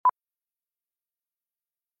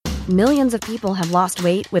Millions of people have lost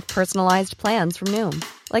weight with personalized plans from Noom.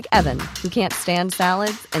 Like Evan, who can't stand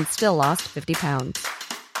salads and still lost 50 pounds.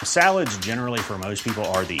 Salads generally for most people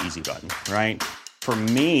are the easy button, right? For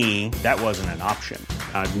me, that wasn't an option.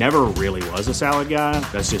 I never really was a salad guy.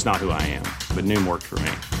 That's just not who I am. But Noom worked for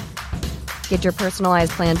me. Get your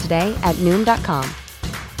personalized plan today at Noom.com.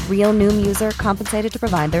 Real Noom user compensated to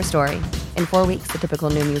provide their story. In 4 weeks, the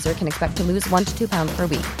typical Noom user can expect to lose 1 to 2 pounds per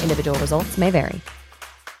week. Individual results may vary.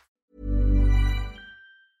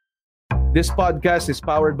 This podcast is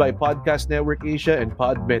powered by Podcast Network Asia and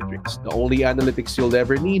Podmetrics, the only analytics you'll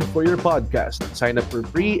ever need for your podcast. Sign up for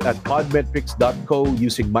free at podmetrics.co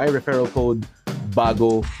using my referral code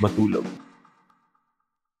BAGO MATULOG.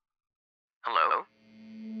 Hello?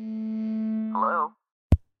 Hello?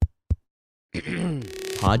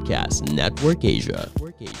 Podcast Network Asia.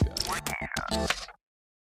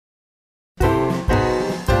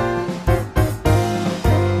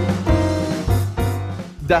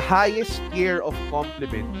 The highest tier of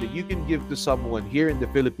compliment that you can give to someone here in the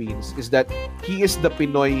Philippines is that he is the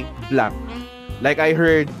Pinoy blank. Like I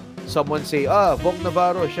heard someone say, Bong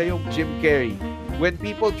Navarro, siya yung Jim Carrey. When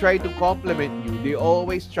people try to compliment you, they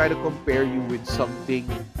always try to compare you with something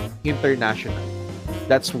international.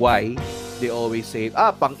 That's why they always say,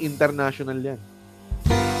 pang-international yan.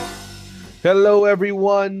 Hello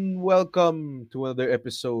everyone! Welcome to another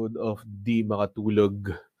episode of Di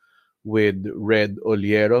Makatulog with Red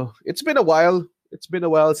Oliero. It's been a while. It's been a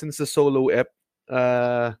while since the solo ep.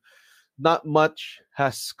 Not much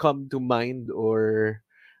has come to mind, or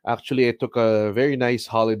actually I took a very nice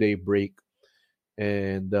holiday break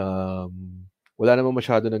and wala namang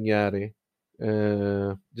masyado nangyari.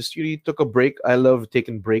 Just really took a break. I love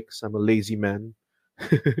taking breaks. I'm a lazy man.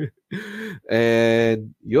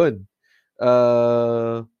 And yun.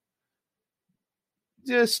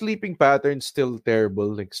 Just sleeping pattern still terrible.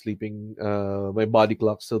 Like sleeping, my body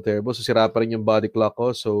clock still terrible. So sira pa rin yung body clock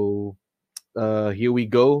ko. So here we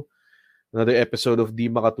go. Another episode of Di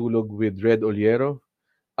Makatulog with Red Oliero.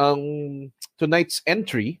 Tonight's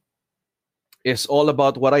entry is all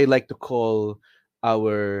about what I like to call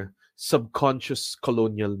our subconscious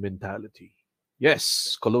colonial mentality.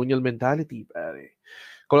 Yes, colonial mentality, pare.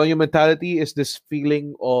 Colonial mentality is this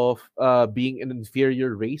feeling of being an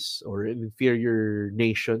inferior race or an inferior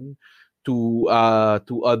nation to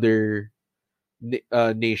other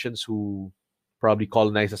nations who probably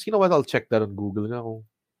colonize us. You know what? I'll check that on Google na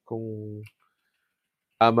kung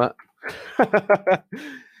tama.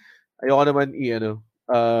 Ayoko naman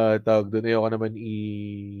ayoko naman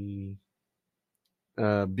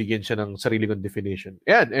bigyan siya ng sarili kong definition.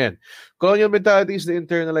 And colonial mentality is the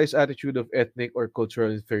internalized attitude of ethnic or cultural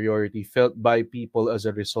inferiority felt by people as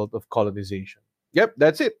a result of colonization. Yep,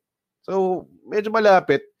 that's it. So, medyo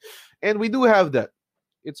malapit. And we do have that.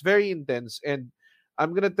 It's very intense. And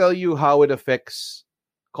I'm gonna tell you how it affects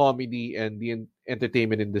comedy and the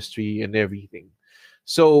entertainment industry and everything.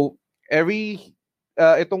 So, itong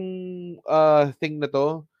thing na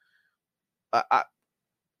to,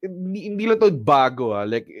 hindi lang to bago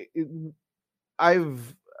like I've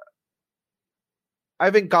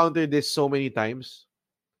encountered this so many times,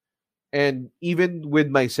 and even with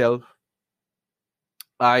myself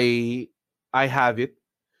I have it.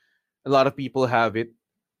 A lot of people have it,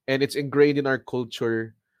 and it's ingrained in our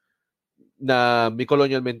culture na may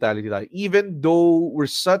colonial mentality tayo. Even though we're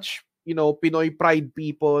such, Pinoy pride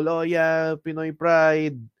people. Oh yeah, Pinoy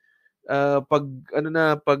pride. Pag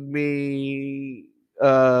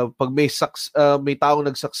may taong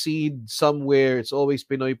nag-succeed somewhere, it's always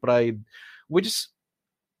Pinoy pride, which is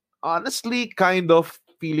honestly kind of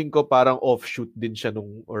feeling ko parang offshoot din siya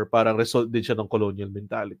or parang result din siya ng colonial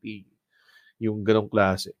mentality, yung ganong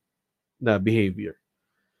klase na behavior.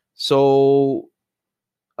 So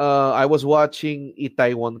I was watching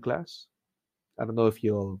Itaewon Class. I don't know if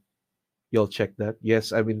you'll check that. Yes,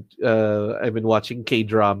 I've been watching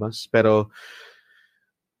K-dramas, pero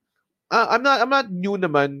I'm not new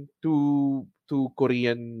naman to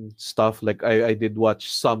Korean stuff. Like I did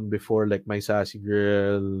watch some before, like My Sassy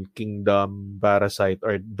Girl, Kingdom, Parasite,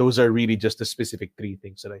 or those are really just the specific 3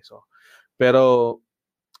 things that I saw. Pero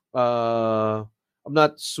I'm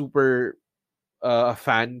not super a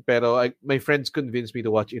fan, pero my friends convinced me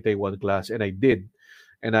to watch Itaewon Class, and I did.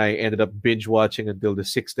 And I ended up binge watching until the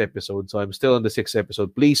 6th episode. So I'm still on the 6th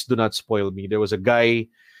episode. Please do not spoil me. There was a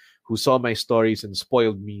guy who saw my stories and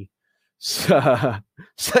spoiled me sa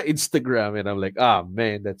Instagram, and I'm like,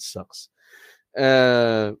 man, that sucks.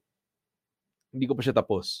 Hindi ko pa siya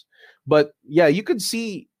tapos. But yeah, you could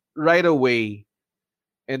see right away,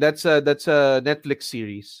 and that's a Netflix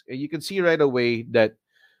series, and you can see right away that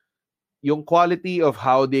yung quality of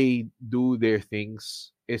how they do their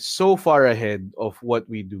things is so far ahead of what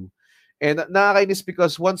we do. And nakakainis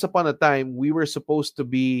because once upon a time, we were supposed to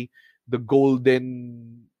be the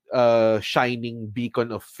golden shining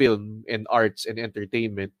beacon of film and arts and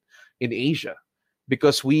entertainment in Asia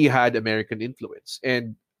because we had American influence.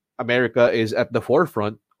 And America is at the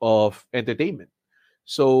forefront of entertainment.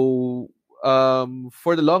 So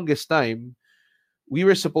for the longest time, we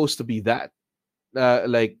were supposed to be that.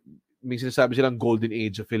 Like, may sinasabi silang golden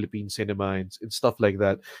age of Philippine cinema and stuff like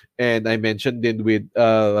that. And I mentioned then with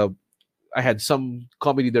I had some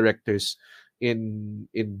comedy directors in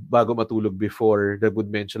Bago Matulog before that would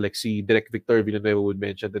mention, like si Direk Victor Villanueva would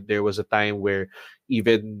mention that there was a time where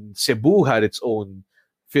even Cebu had its own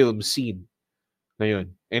film scene ngayon.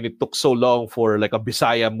 And it took so long for like a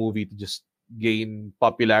Bisaya movie to just gain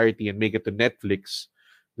popularity and make it to Netflix.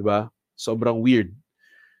 Diba? Sobrang weird.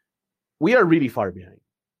 We are really far behind.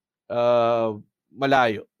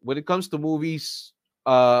 Malayo. When it comes to movies,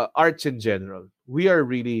 arts in general, we are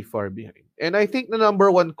really far behind. And I think the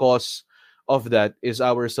number one cause of that is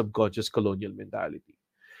our subconscious colonial mentality.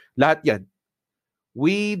 Lahat yan.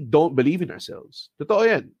 We don't believe in ourselves. Totoo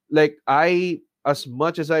yan. Like, as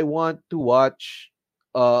much as I want to watch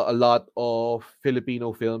a lot of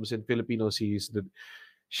Filipino films and Filipino series, that,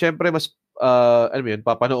 syempre, mas,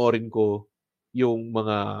 papanoorin ko yung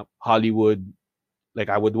mga Hollywood. Like,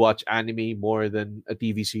 I would watch anime more than a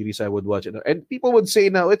TV series I would watch. And people would say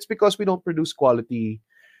now, it's because we don't produce quality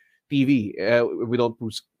TV. We don't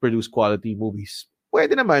produce quality movies.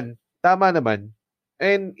 Pwede naman. Tama naman.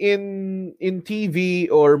 And in TV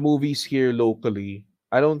or movies here locally,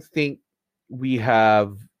 I don't think we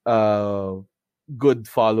have good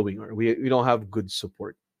following, or we don't have good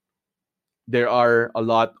support. There are a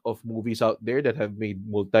lot of movies out there that have made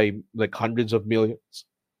like hundreds of millions.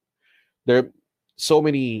 There are so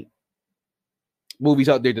many movies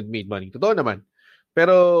out there that made money. Totoo naman.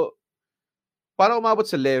 Pero para umabot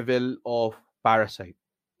sa level of Parasite,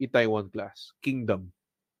 Itaewon Class, Kingdom,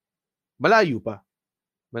 malayo pa.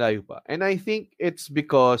 Malayo pa. And I think it's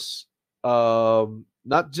because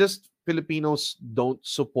not just Filipinos don't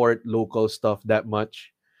support local stuff that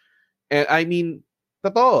much. And I mean,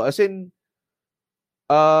 totoo, as in,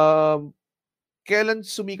 kailan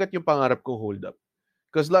sumikat yung Pangarap Kong Hold Up?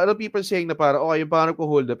 Because a lot of people saying na para, okay, yung Pangarap Kong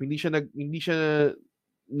Hold Up, hindi siya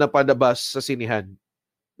napadabas sa sinihan.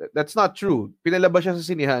 That's not true. Pinalabas siya sa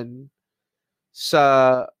sinihan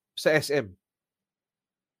sa SM.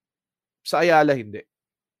 Sa Ayala, hindi.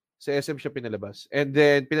 Sa SM siya pinalabas. And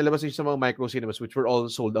then, pinalabas siya sa mga micro cinemas, which were all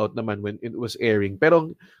sold out naman when it was airing.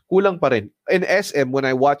 Pero, kulang pa rin. In SM, when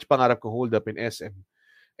I watched Pangarap Kong Hold Up in SM,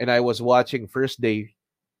 and I was watching first day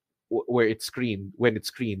when it screened,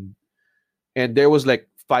 and there was like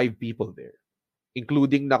 5 people there,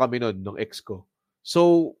 including na kami nun, nung ex ko.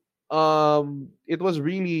 So, it was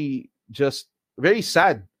really just very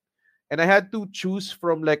sad. And I had to choose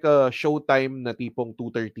from like a showtime na tipong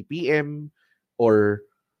 2:30 p.m. or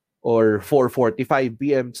 4:45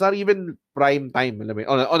 p.m. It's not even prime time, alam mo,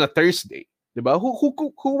 on a Thursday, 'di ba?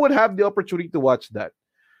 Who would have the opportunity to watch that?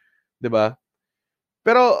 'Di ba?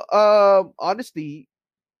 Pero honestly,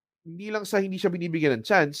 hindi lang sa hindi siya binibigyan ng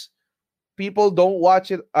chance, people don't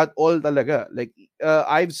watch it at all talaga. Like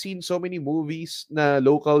I've seen so many movies na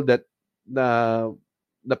local that na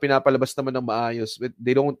pinapalabas naman ng maayos, but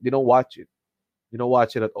they don't watch it. They don't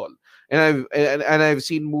watch it at all. And I've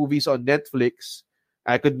seen movies on Netflix.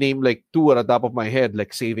 I could name like 2 on the top of my head,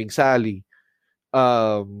 like Saving Sally,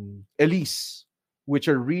 Elise, which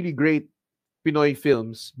are really great Pinoy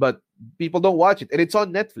films, but people don't watch it, and it's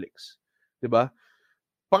on Netflix, diba?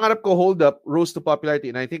 Pangarap Ko Hold Up rose to popularity,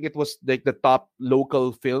 and I think it was like the top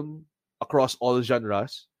local film across all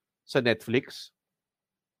genres sa Netflix,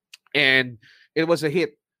 and it was a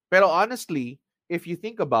hit. Pero honestly, if you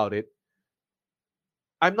think about it,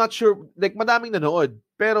 I'm not sure, like madaming nanood,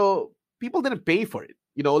 pero people didn't pay for it.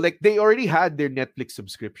 You know, like they already had their Netflix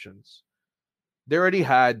subscriptions. They already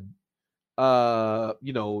had, they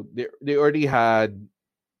already had,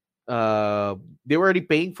 they were already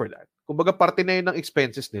paying for that. Kumbaga, parte na yun ng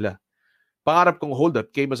expenses nila. Pangarap Kong Hold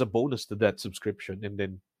Up came as a bonus to that subscription, and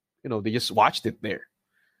then, they just watched it there.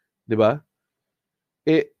 Diba?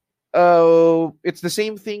 It's the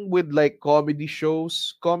same thing with like comedy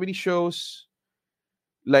shows. Comedy shows,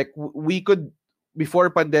 like we could, before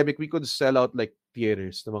pandemic, we could sell out like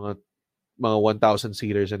theaters na mga 1,000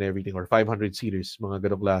 seaters and everything, or 500 seaters, mga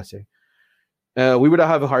ganong klase. We would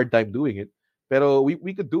have a hard time doing it, pero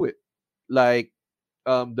we could do it. Like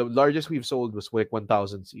the largest we've sold was like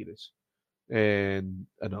 1,000 seaters, And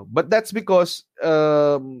but that's because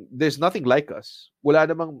there's nothing like us. Wala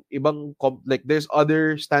namang ibang like there's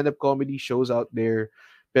other stand-up comedy shows out there,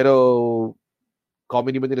 pero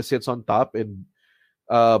Comedy Manila sits on top, and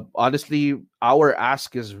honestly, our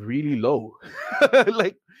ask is really low.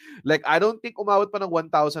 like I don't think umabot pa ng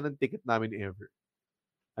 1,000 ang ticket namin ever.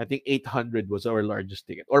 I think 800 was our largest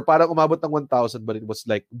ticket. Or parang umabot ng 1,000 but it was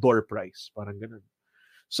like door price. Parang ganun.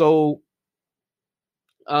 So,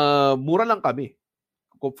 mura lang kami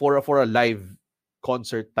for a live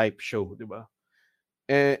concert type show, di ba?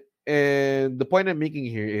 And the point I'm making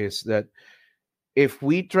here is that if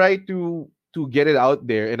we try to get it out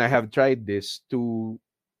there, and I have tried this to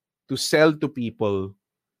sell to people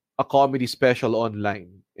a comedy special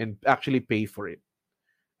online and actually pay for it.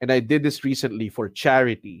 And I did this recently for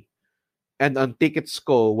charity. And on Tickets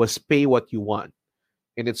Co was pay what you want.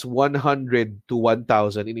 And it's 100 to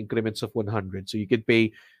 1,000 in increments of 100. So you can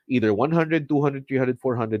pay either 100, 200, 300,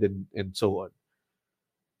 400, and so on.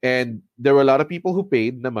 And there were a lot of people who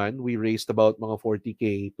paid naman. We raised about mga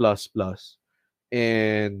 40K plus.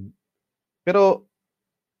 And pero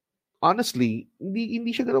honestly,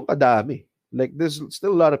 hindi siya ganun kadami. Like, there's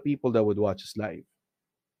still a lot of people that would watch us live.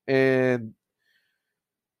 And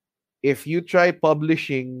if you try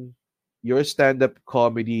publishing your stand-up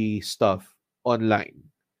comedy stuff online,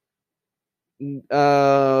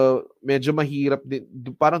 medyo mahirap din.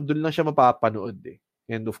 Parang dun lang siya mapapanood eh.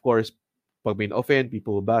 And of course, pag may offend,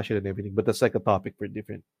 people will bash it and everything. But that's like a topic for a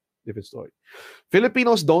different story.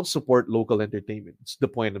 Filipinos don't support local entertainment. It's the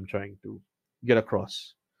point I'm trying to get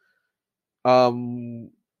across.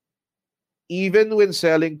 Even when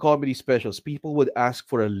selling comedy specials, people would ask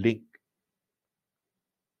for a link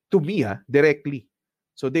to me, directly.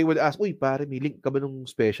 So they would ask, "Uy, pare, may link ka ba nung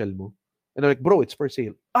special mo?" And I'm like, "Bro, it's for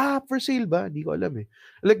sale." "Ah, for sale ba? Hindi ko alam eh."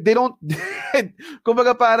 Like, they don't,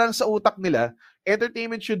 kumbaga parang sa utak nila,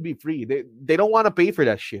 entertainment should be free. They don't want to pay for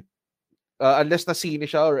that shit. Unless na sine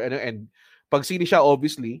siya, and pag sine siya,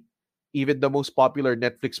 obviously, even the most popular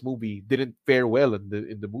Netflix movie didn't fare well in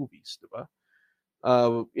the movies, diba?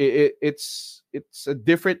 It's a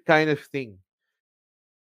different kind of thing.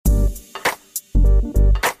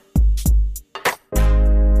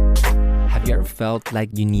 Have you ever felt like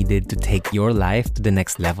you needed to take your life to the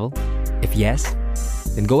next level? If yes,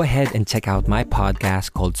 then go ahead and check out my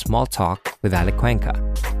podcast called Small Talk with Alec Cuenca.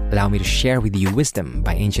 Allow me to share with you wisdom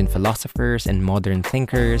by ancient philosophers and modern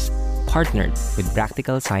thinkers, partnered with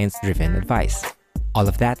practical science-driven advice. All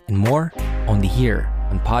of that and more only here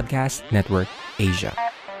on Podcast Network Asia.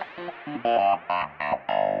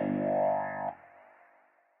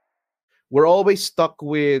 We're always stuck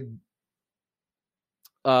with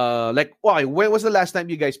when was the last time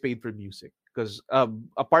you guys paid for music? Because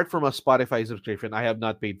apart from a Spotify subscription, I have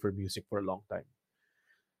not paid for music for a long time.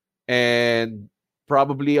 And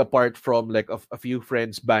probably apart from like a few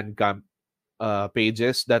friends' Bandcamp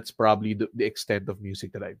pages, that's probably the extent of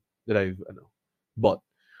music that I've bought.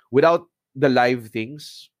 Without the live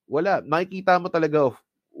things, wala. Makikita mo talaga of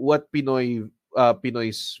what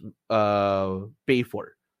Pinoys pay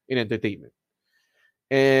for in entertainment.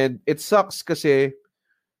 And it sucks kasi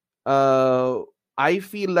I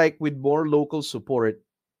feel like with more local support,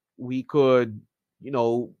 we could,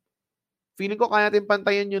 feeling ko kaya natin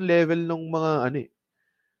pantayan yung level ng mga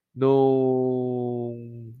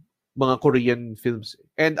nung mga Korean films.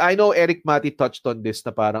 And I know Eric Mati touched on this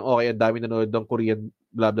na parang, okay, ang dami nanonood ng Korean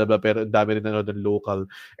blah blah blah, pero ang dami rin nanonood ng local.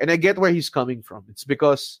 And I get where he's coming from. It's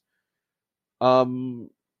because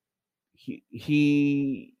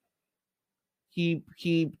he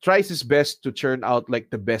tries his best to churn out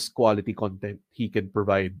like the best quality content he can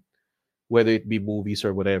provide, whether it be movies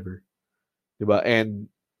or whatever. Diba? And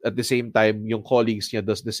at the same time, yung colleagues niya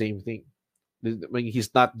does the same thing. I mean,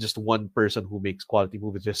 he's not just one person who makes quality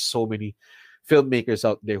movies. There's so many filmmakers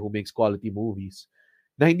out there who makes quality movies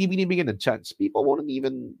na hindi binibigyan ng chance. People won't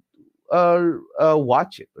even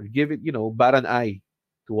watch it or give it, bat an eye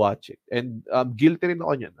to watch it. And guilty rin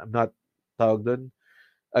ako niyan. I'm not tawag dun.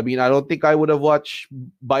 I mean, I don't think I would have watched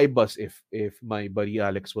Bybus if my buddy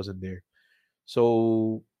Alex wasn't there.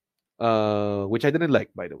 So, which I didn't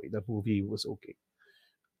like, by the way. The movie was okay.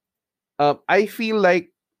 I feel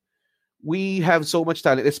like we have so much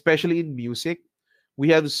talent, especially in music. We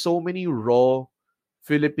have so many raw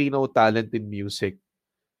Filipino talent in music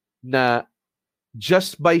na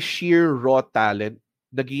just by sheer raw talent,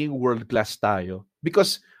 naging world-class tayo.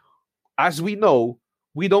 Because, as we know,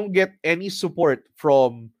 we don't get any support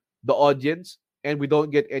from the audience and we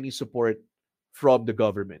don't get any support from the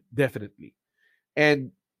government, definitely.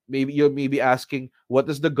 And maybe you're maybe asking, what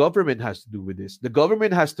does the government has to do with this? The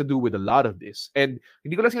government has to do with a lot of this. And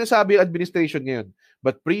hindi ko lang sinasabi yung administration ngayon,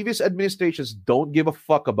 but previous administrations don't give a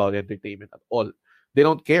fuck about entertainment at all. They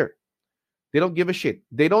don't care. They don't give a shit.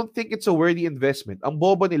 They don't think it's a worthy investment. Ang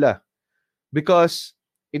bobo nila. Because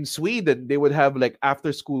in Sweden, they would have like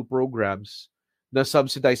after-school programs na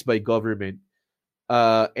subsidized by government,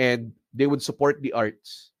 and they would support the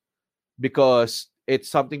arts because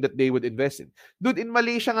it's something that they would invest in. Dude, in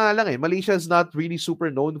Malaysia nga lang Malaysia is not really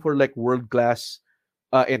super known for like world-class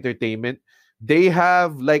entertainment. They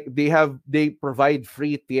provide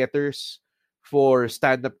free theaters for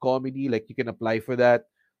stand-up comedy. Like, you can apply for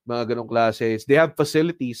that. Mga ganong classes. They have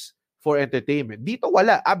facilities for entertainment. Dito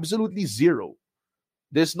wala. Absolutely zero.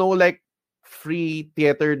 There's no like free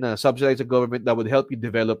theater na subsidized by government that would help you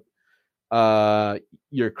develop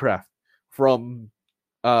your craft. From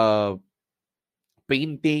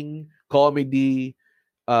painting, comedy,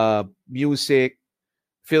 music,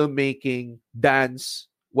 filmmaking, dance.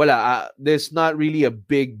 Wala. There's not really a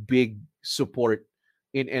big support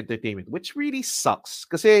in entertainment, which really sucks.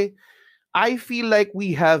 Kasi I feel like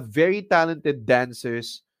we have very talented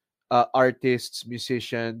dancers, artists,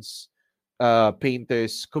 musicians,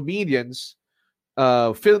 painters, comedians,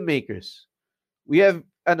 filmmakers. We have,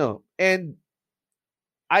 and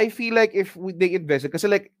I feel like if they invested, kasi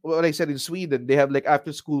like what I said, in Sweden, they have like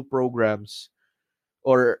after-school programs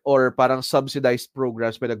or parang subsidized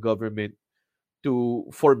programs by the government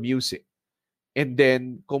for music. And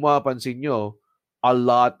then, kung mapapansin nyo, a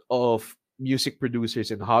lot of music producers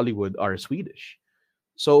in Hollywood are Swedish.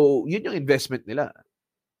 So, yun yung investment nila.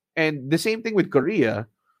 And the same thing with Korea.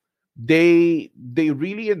 They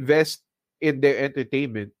really invest in their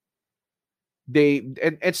entertainment.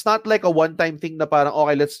 And it's not like a one-time thing na parang,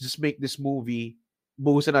 okay, let's just make this movie.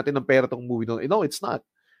 Buhusan natin ng pera tong movie. No, it's not.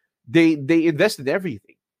 They invest in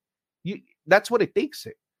everything. That's what it takes.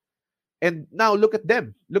 And now, look at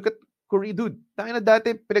them. Look at Korea, dude. Tayo na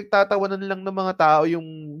dati, pinagtatawanan lang ng mga tao yung,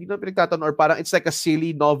 pinagtatawanan, or parang it's like a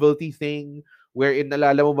silly novelty thing wherein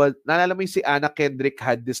nalala mo yung si Anna Kendrick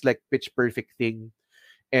had this like Pitch Perfect thing,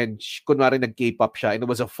 and kunwari nag-K-pop siya, and it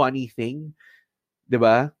was a funny thing.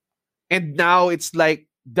 Diba? And now it's like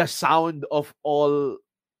the sound of all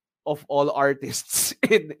artists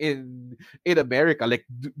in America. Like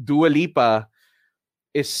Dua Lipa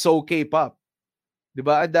is so K-pop.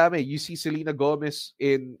 Diba? Ang dami. You see Selena Gomez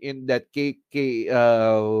in that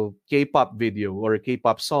K-pop video or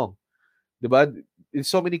K-pop song. Diba? There's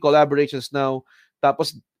so many collaborations now.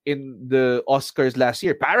 Tapos in the Oscars last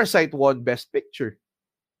year, Parasite won Best Picture.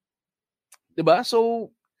 Diba?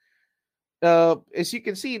 So, as you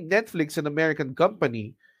can see, Netflix, an American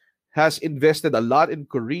company, has invested a lot in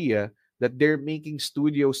Korea, that they're making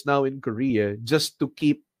studios now in Korea just to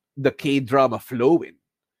keep the K-drama flowing.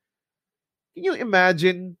 Can you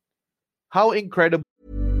imagine how incredible?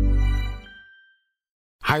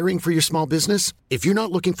 Hiring for your small business? If you're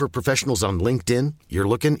not looking for professionals on LinkedIn, you're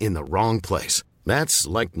looking in the wrong place. That's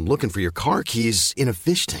like looking for your car keys in a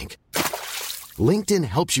fish tank. LinkedIn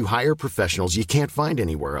helps you hire professionals you can't find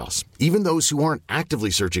anywhere else, even those who aren't actively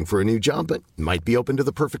searching for a new job but might be open to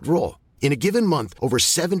the perfect role. In a given month, over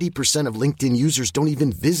 70% of LinkedIn users don't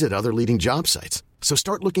even visit other leading job sites. So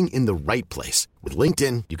start looking in the right place. With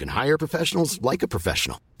LinkedIn, you can hire professionals like a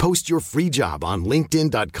professional. Post your free job on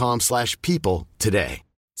linkedin.com/people today.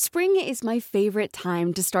 Spring is my favorite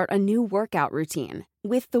time to start a new workout routine.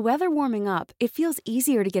 With the weather warming up, it feels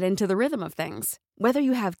easier to get into the rhythm of things. Whether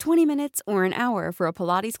you have 20 minutes or an hour for a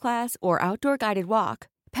Pilates class or outdoor guided walk,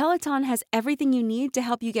 Peloton has everything you need to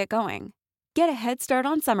help you get going. Get a head start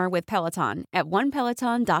on summer with Peloton at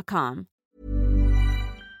onepeloton.com.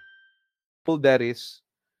 That is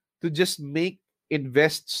to just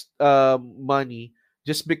invest money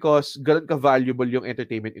just because ganun ka-valuable yung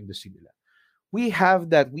entertainment industry nila. We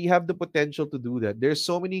have that. We have the potential to do that. There's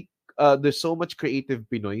so much creative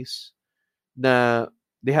Pinoys na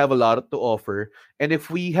they have a lot to offer. And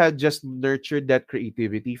if we had just nurtured that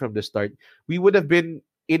creativity from the start, we would have been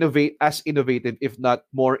innovative, if not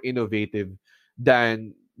more innovative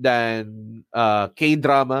than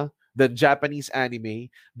K-drama, than Japanese anime,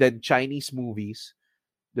 than Chinese movies.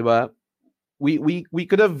 Diba? We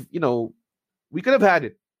could have, we could have had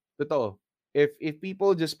it. Totoo. If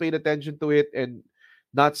people just paid attention to it and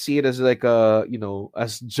not see it as like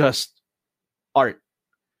as just art.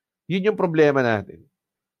 Yun yung problema natin.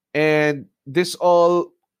 And this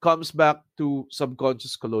all comes back to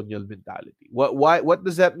subconscious colonial mentality. What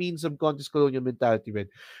does that mean, subconscious colonial mentality, man?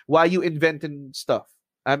 Why you inventing stuff?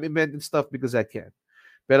 I'm inventing stuff because I can.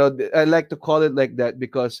 Pero I like to call it like that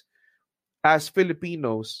because as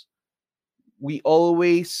Filipinos, we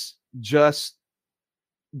always just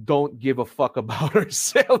don't give a fuck about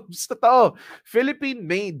ourselves. Totoo. Philippine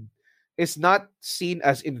made is not seen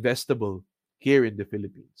as investable here in the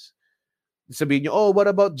Philippines. Sabihin nyo, oh,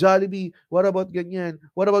 what about Jollibee? What about ganyan?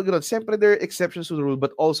 What about ganon? Siyempre, there are exceptions to the rule,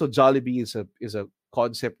 but also Jollibee is a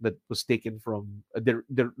concept that was taken from,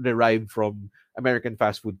 derived from American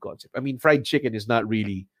fast food concept. I mean, fried chicken is not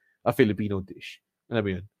really a Filipino dish. Alam mo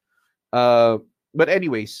yun? But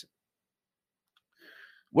anyways,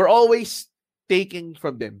 we're always taking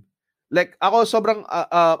from them. Like, ako sobrang,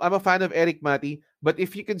 I'm a fan of Eric Mati, but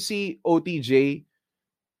if you can see OTJ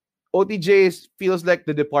feels like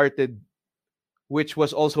The Departed, which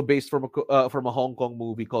was also based from a Hong Kong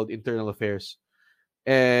movie called Internal Affairs.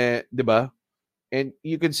 Diba? And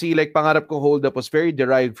you can see like Pangarap Kong Hold Up was very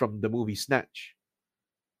derived from the movie Snatch.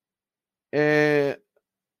 There's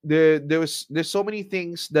so many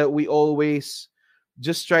things that we always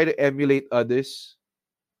just try to emulate others.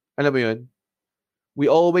 Alam mo yun? We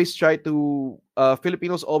always try to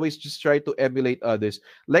Filipinos always just try to emulate others.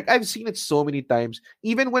 Like I've seen it so many times.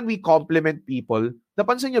 Even when we compliment people,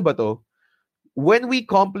 napansin niyo ba to? When we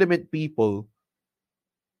compliment people,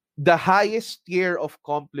 the highest tier of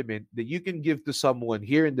compliment that you can give to someone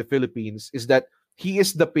here in the Philippines is that he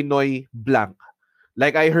is the Pinoy blank.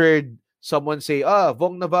 Like I heard someone say,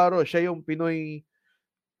 Vong Navarro, siya yung Pinoy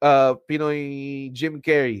Jim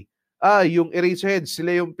Carrey. Yung Eraserheads,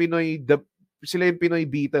 sila yung Pinoy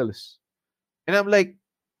Beatles. And I'm like,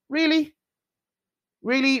 really?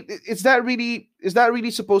 Really, is that really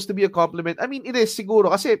supposed to be a compliment? I mean, it is siguro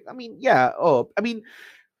kasi I mean, yeah, I mean,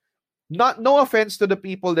 no offense to the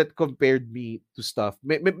people that compared me to stuff.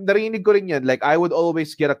 Narinig ko rin yan, like I would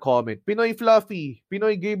always get a comment, Pinoy Fluffy,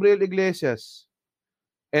 Pinoy Gabriel Iglesias.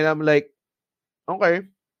 And I'm like, okay.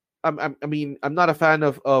 I mean, I'm not a fan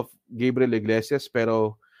of Gabriel Iglesias,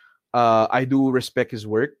 pero I do respect his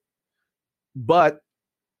work. But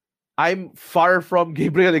I'm far from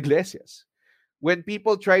Gabriel Iglesias. When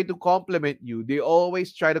people try to compliment you, they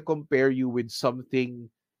always try to compare you with something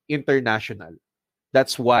international.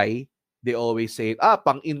 That's why they always say,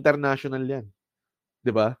 pang international yan.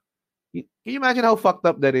 Diba? Can you imagine how fucked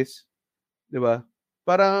up that is? Diba?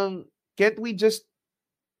 Parang, can't we just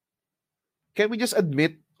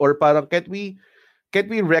admit, or parang can't we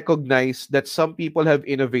recognize that some people have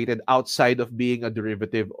innovated outside of being a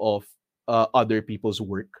derivative of other people's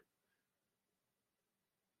work?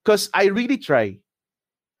 Because I really try.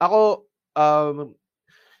 Ako,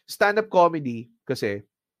 stand-up comedy, kasi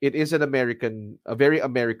it is a very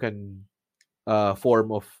American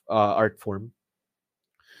form of art form.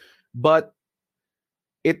 But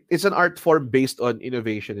it's an art form based on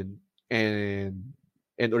innovation and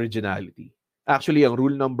originality. Actually, ang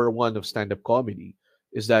rule number 1 of stand-up comedy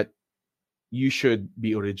is that you should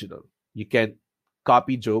be original. You can't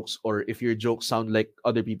copy jokes, or if your jokes sound like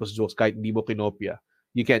other people's jokes, kahit hindi mo kinopya,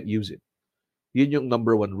 you can't use it. Yun yung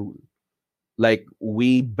number 1 rule. Like,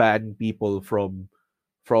 we ban people from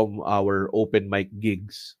our open mic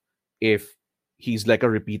gigs if he's like a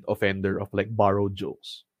repeat offender of like borrowed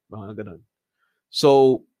jokes. Mga ganun.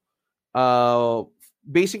 So,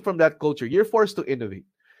 basing from that culture, you're forced to innovate.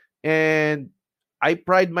 And I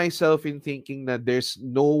pride myself in thinking that there's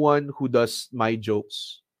no one who does my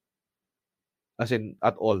jokes, as in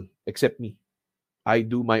at all, except me. I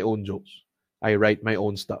do my own jokes. I write my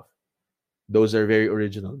own stuff. Those are very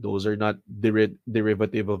original. Those are not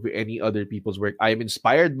derivative of any other people's work. I am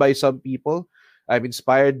inspired by some people. I'm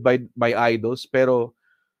inspired by my idols, pero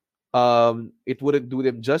it wouldn't do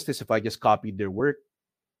them justice if I just copied their work.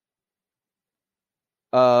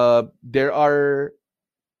 There are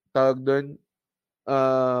tawag dun,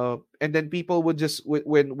 and then people would just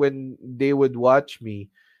when they would watch me,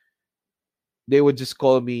 they would just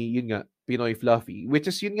call me yun nga, Pinoy Fluffy, which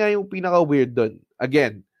is yun nga yung pinaka weird dun.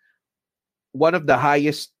 Again, one of the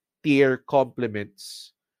highest tier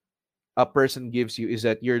compliments a person gives you is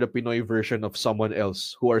that you're the Pinoy version of someone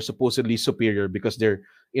else who are supposedly superior because they're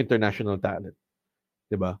international talent.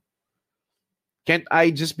 Diba? Can't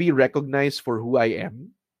I just be recognized for who I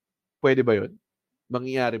am? Pwede ba yun?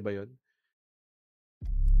 Mangyayari ba yun?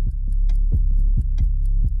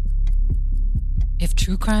 If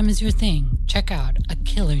true crime is your thing, check out a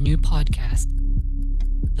killer new podcast,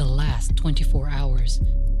 The Last 24 Hours,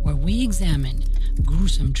 where we examine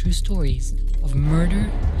gruesome true stories of murder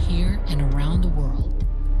here and around the world.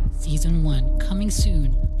 Season 1 coming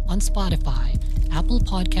soon on Spotify, Apple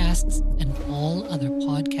Podcasts, and all other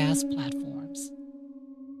podcast platforms.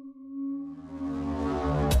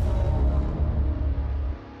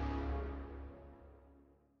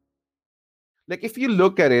 Like, if you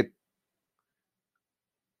look at it,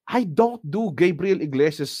 I don't do Gabriel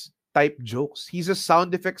Iglesias type jokes. He's a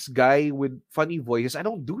sound effects guy with funny voices. I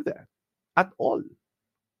don't do that at all.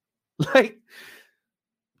 Like,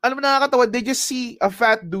 alam mo nakakatawa, they just see a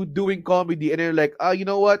fat dude doing comedy and they're like, you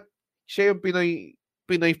know what? Siya yung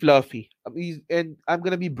Pinoy fluffy. And I'm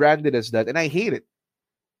gonna be branded as that. And I hate it.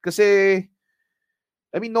 Kasi,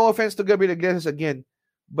 I mean, no offense to Gabriel Iglesias again,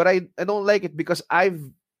 but I don't like it because I've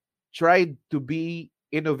tried to be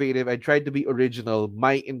innovative. I tried to be original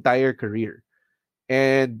my entire career.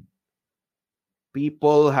 And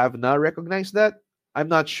people have not recognized that. I'm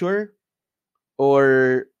not sure.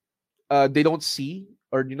 Or they don't see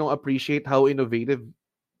or appreciate how innovative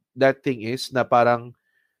that thing is na parang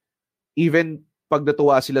even pag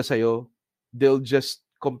natuwa sila sa'yo, they'll just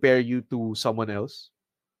compare you to someone else.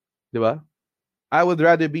 Diba? I would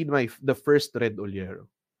rather be the first Red Oliero,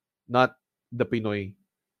 not the Pinoy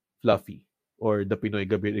Fluffy or the Pinoy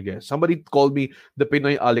Gabriel Iglesias. Somebody called me the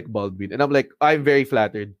Pinoy Alec Baldwin. And I'm like, I'm very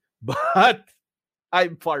flattered. But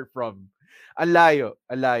I'm far from. Alayo.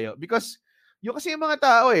 Because yung kasi yung mga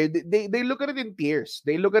tao they look at it in tiers.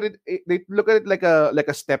 They look at it like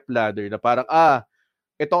a step ladder na parang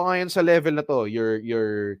ito ngayon sa level na to,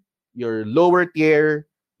 your lower tier,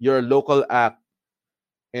 your local act,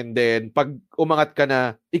 and then pag umangat ka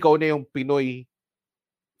na, ikaw na yung Pinoy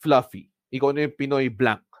Fluffy. Ikaw na yung Pinoy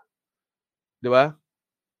Blank. Di ba?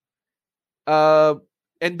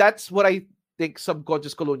 And that's what I think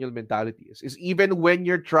subconscious colonial mentality is even when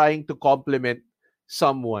you're trying to compliment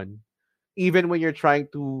someone, even when you're trying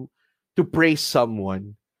to praise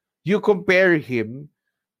someone, you compare him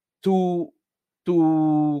to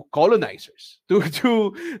colonizers,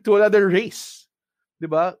 to another race.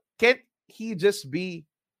 Diba? Can't he just be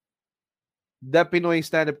the Pinoy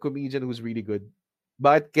stand-up comedian who's really good?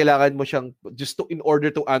 Bakit kailangan mo siyang in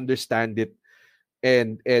order to understand it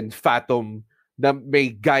and fathom na may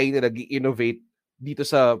guy na nag-innovate dito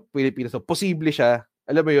sa Pilipinas? So, posible siya.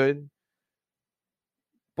 Alam mo yun?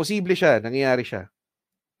 Posible siya. Nangyayari siya.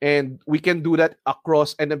 And we can do that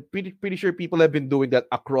across, and I'm pretty sure people have been doing that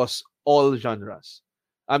across all genres.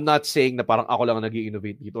 I'm not saying na parang ako lang ang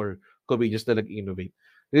nag-innovate dito or comedians na nag-innovate.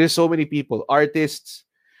 There's so many people, artists.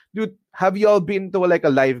 Dude, have you all been to like a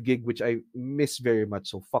live gig, which I miss very much,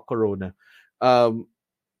 so fuck Corona.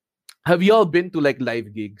 Have you all been to like live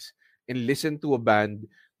gigs and listened to a band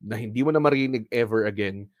na hindi mo na marinig ever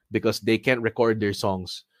again because they can't record their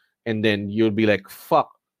songs, and then you'll be like, fuck,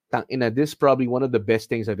 tangina, this is probably one of the best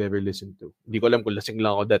things I've ever listened to. Hindi ko alam kung lasing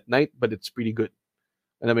lang ako that night, but it's pretty good.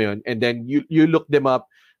 Alam mo yun? And then you look them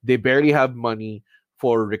up, they barely have money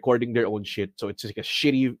for recording their own shit, so it's like a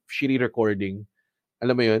shitty recording.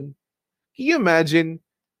 Alam mo yun? Can you imagine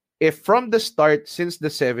if from the start, since the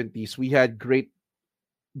 70s, we had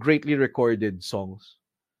greatly recorded songs?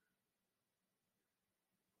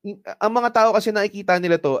 Ang mga tao kasi nakikita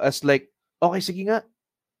nila to as like, okay, sige nga,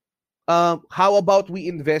 how about we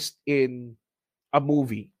invest in a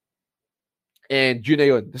movie? And yun na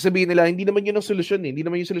yun. Sabihin nila, hindi naman yun ang solusyon eh. Hindi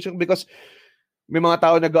naman yung solusyon because may mga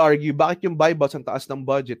tao nag-argue, bakit yung Bible ang taas ng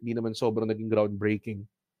budget, hindi naman sobrang naging groundbreaking?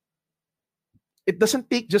 It doesn't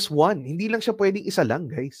take just one. Hindi lang siya pwedeng isa lang,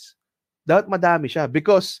 guys. Dapat madami siya.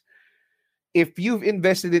 Because if you've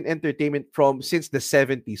invested in entertainment since the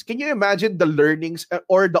 70s, can you imagine the learnings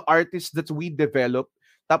or the artists that we develop?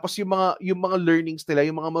 Tapos yung mga learnings nila,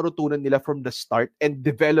 yung mga marutunan nila from the start and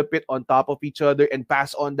develop it on top of each other and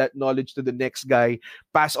pass on that knowledge to the next guy,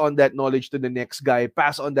 pass on that knowledge to the next guy,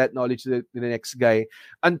 pass on that knowledge to the next guy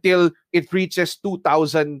until it reaches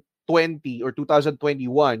 2020 or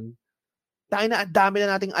 2021. Tayo na, ang dami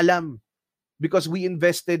na nating alam because we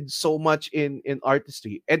invested so much in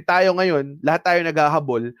artistry. And tayo ngayon, lahat tayo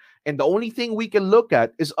naghahabol, and the only thing we can look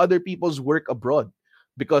at is other people's work abroad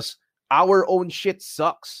because our own shit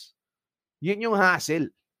sucks. Yun yung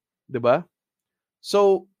hassle. Diba?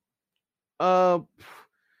 So, I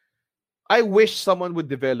wish someone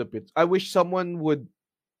would develop it. I wish someone would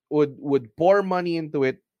pour money into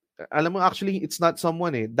it. Alam mo, actually, it's not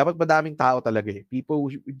someone eh. Dapat madaming tao talaga eh. People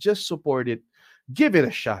who just support it. Give it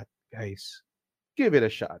a shot, guys. Give it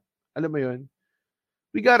a shot. Alam mo yun?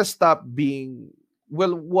 We gotta stop being,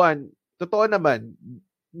 well, one, totoo naman,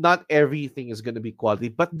 not everything is gonna be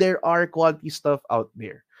quality, but there are quality stuff out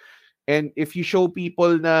there. And if you show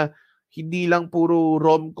people na hindi lang puro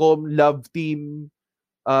rom-com, love team,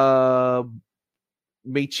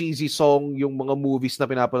 may cheesy song yung mga movies na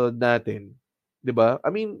pinapanood natin, 'di ba?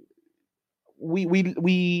 I mean, we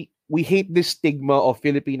hate this stigma of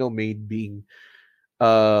Filipino made being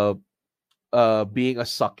a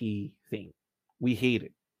sucky thing. We hate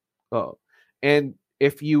it. And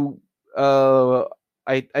if you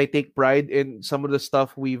I take pride in some of the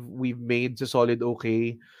stuff we've made sa Solid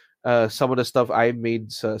Okay. Some of the stuff I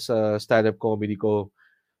made sa stand-up comedy ko.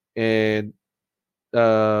 And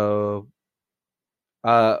uh,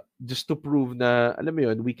 just to prove na, alam mo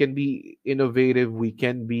yun, we can be innovative, we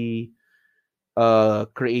can be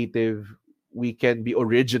creative, we can be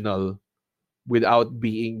original without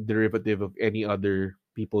being derivative of any other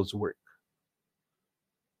people's work.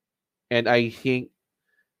 And I think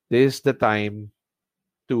this is the time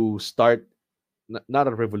to start, not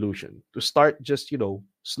a revolution, to start just,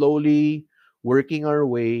 slowly working our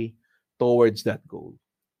way towards that goal.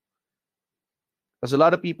 Because a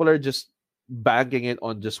lot of people are just banking it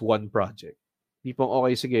on just one project. People,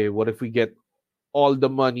 okay, sige, what if we get all the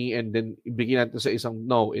money and then ibigay natin sa isang,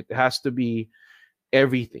 no, it has to be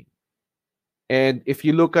everything. And if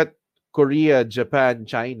you look at Korea, Japan,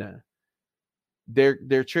 China,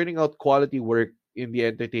 they're churning out quality work in the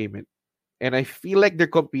entertainment. And I feel like they're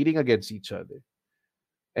competing against each other.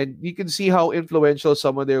 And you can see how influential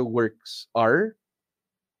some of their works are.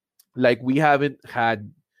 Like, we haven't had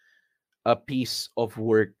a piece of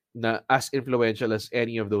work na as influential as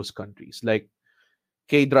any of those countries. Like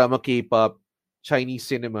K-drama, K-pop, Chinese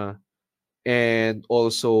cinema, and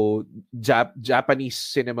also Japanese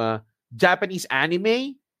cinema, Japanese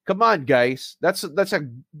anime. Come on, guys. That's a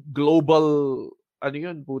global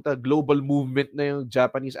global movement na yung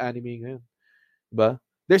Japanese anime ngayon. Diba?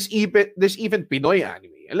 There's even Pinoy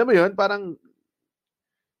anime. Alam mo yun, parang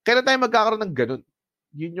kailan tayo magkakaroon ng ganun?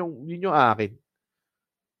 Yun yung akin.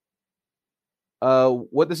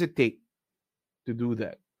 What does it take to do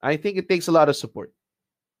that? I think it takes a lot of support.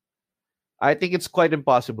 I think it's quite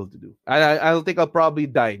impossible to do. I think I'll probably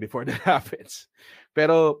die before that happens.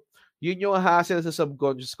 Pero yun yung hassle sa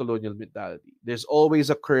subconscious colonial mentality. There's always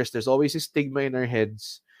a curse. There's always a stigma in our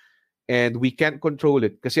heads. And we can't control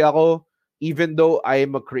it. Kasi ako, even though I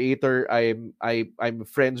am a creator, I'm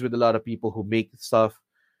friends with a lot of people who make stuff,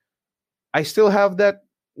 I still have that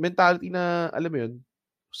mentality na, alam mo yun,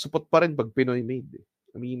 support pa rin pag Pinoy made.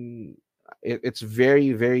 I mean, it's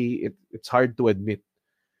very, very, it's hard to admit.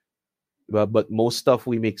 But most stuff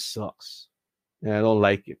we make sucks. And I don't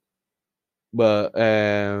like it. But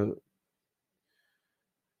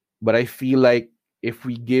I feel like if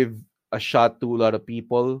we give a shot to a lot of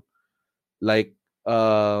people, like,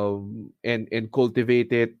 and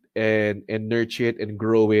cultivate it and nurture it and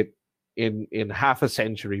grow it, in half a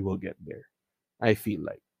century we'll get there. I feel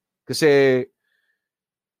like. Kasi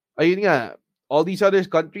ayun nga, all these other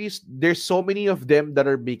countries, there's so many of them that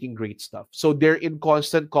are making great stuff. So they're in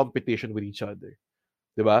constant competition with each other.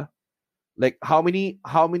 Diba? Like, how many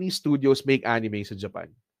studios make anime sa Japan?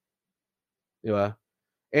 Diba?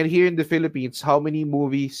 And here in the Philippines, how many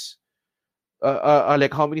movies,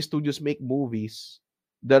 like how many studios make movies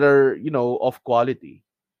that are, of quality?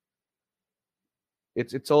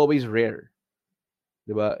 It's always rare.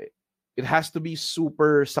 Diba? It has to be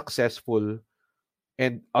super successful.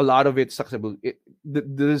 And a lot of it's successful.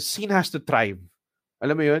 The scene has to thrive.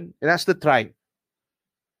 Alam mo yun? It has to thrive.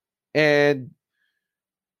 And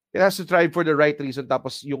it has to thrive for the right reason.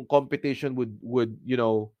 Tapos yung competition would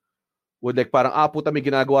like parang, puta, may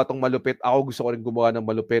ginagawa tong malupit. Ako gusto ko rin gumawa ng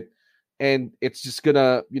malupit. And it's just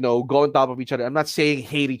gonna, go on top of each other. I'm not saying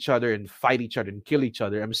hate each other and fight each other and kill each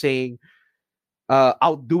other. I'm saying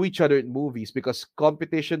outdo each other in movies, because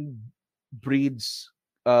competition breeds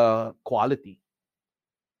quality.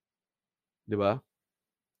 Diba?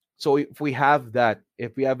 So if we have that,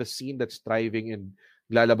 if we have a scene that's thriving and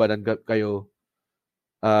lalabanan kayo,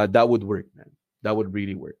 that would work, man. That would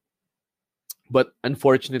really work. But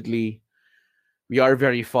unfortunately, we are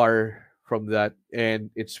very far from that, and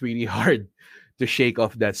it's really hard to shake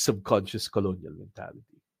off that subconscious colonial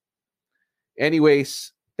mentality.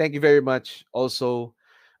 Anyways, thank you very much. Also,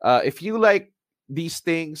 if you like these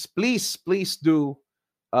things, please do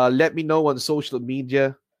let me know on social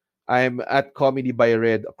media. I'm at Comedy by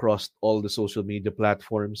Red across all the social media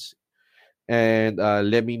platforms. And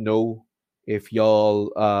let me know if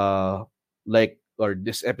y'all like, or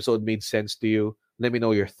this episode made sense to you. Let me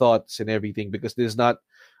know your thoughts and everything, because this is not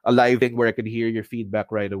a live thing where I can hear your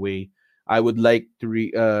feedback right away. I would like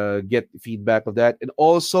to get feedback of that. And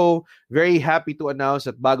also, very happy to announce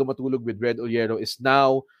that Bago Matulog with Red Oliero is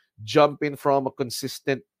now jumping from a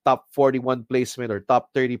consistent top 41 placement or top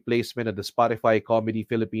 30 placement at the Spotify Comedy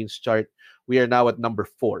Philippines chart. We are now at number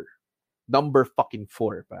 4. Number fucking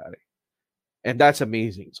 4, pare. And that's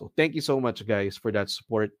amazing. So thank you so much, guys, for that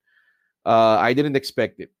support. I didn't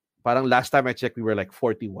expect it. Parang last time I checked, we were like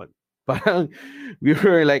 41. Parang we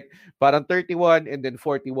were like parang 31 and then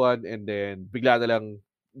 41 and then bigla na lang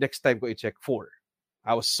next time ko i-check 4.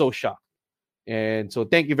 I was so shocked. And so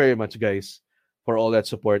thank you very much, guys, for all that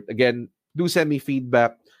support. Again, do send me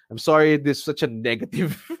feedback. I'm sorry this is such a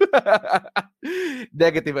negative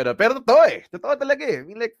negative pero totoo totoo talaga I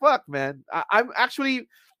mean, like, fuck, man. I'm actually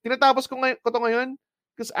tinatapos ko to ngayon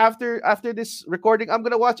because after this recording I'm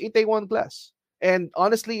gonna watch Itaewon Class, and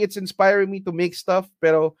honestly it's inspiring me to make stuff.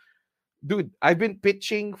 Pero dude, I've been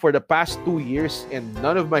pitching for the past 2 years and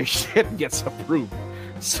none of my shit gets approved.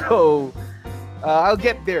 So I'll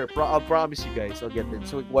get there. I'll promise you guys. I'll get there.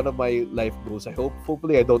 So one of my life goals.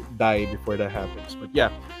 Hopefully I don't die before that happens. But yeah,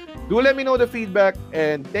 do let me know the feedback.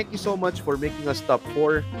 And thank you so much for making us top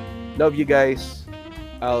 4. Love you guys.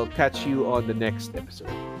 I'll catch you on the next episode.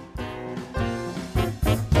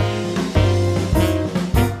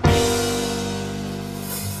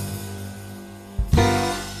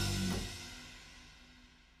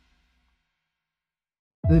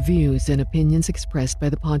 The views and opinions expressed by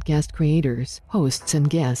the podcast creators, hosts, and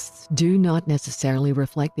guests do not necessarily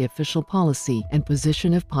reflect the official policy and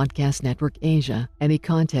position of Podcast Network Asia. Any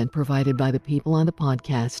content provided by the people on the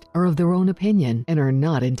podcast are of their own opinion and are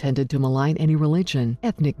not intended to malign any religion,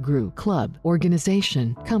 ethnic group, club,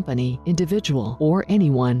 organization, company, individual, or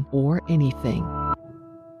anyone or anything.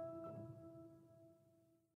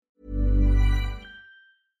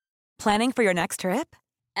 Planning for your next trip?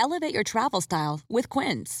 Elevate your travel style with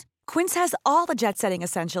Quince. Quince has all the jet-setting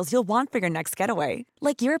essentials you'll want for your next getaway,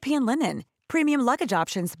 like European linen, premium luggage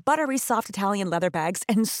options, buttery soft Italian leather bags,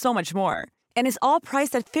 and so much more. And is all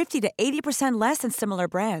priced at 50 to 80% less than similar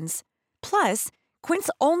brands. Plus, Quince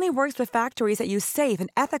only works with factories that use safe and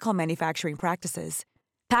ethical manufacturing practices.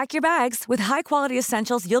 Pack your bags with high-quality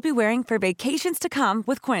essentials you'll be wearing for vacations to come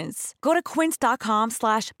with Quince. Go to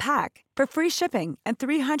quince.com/pack for free shipping and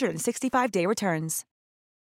 365-day returns.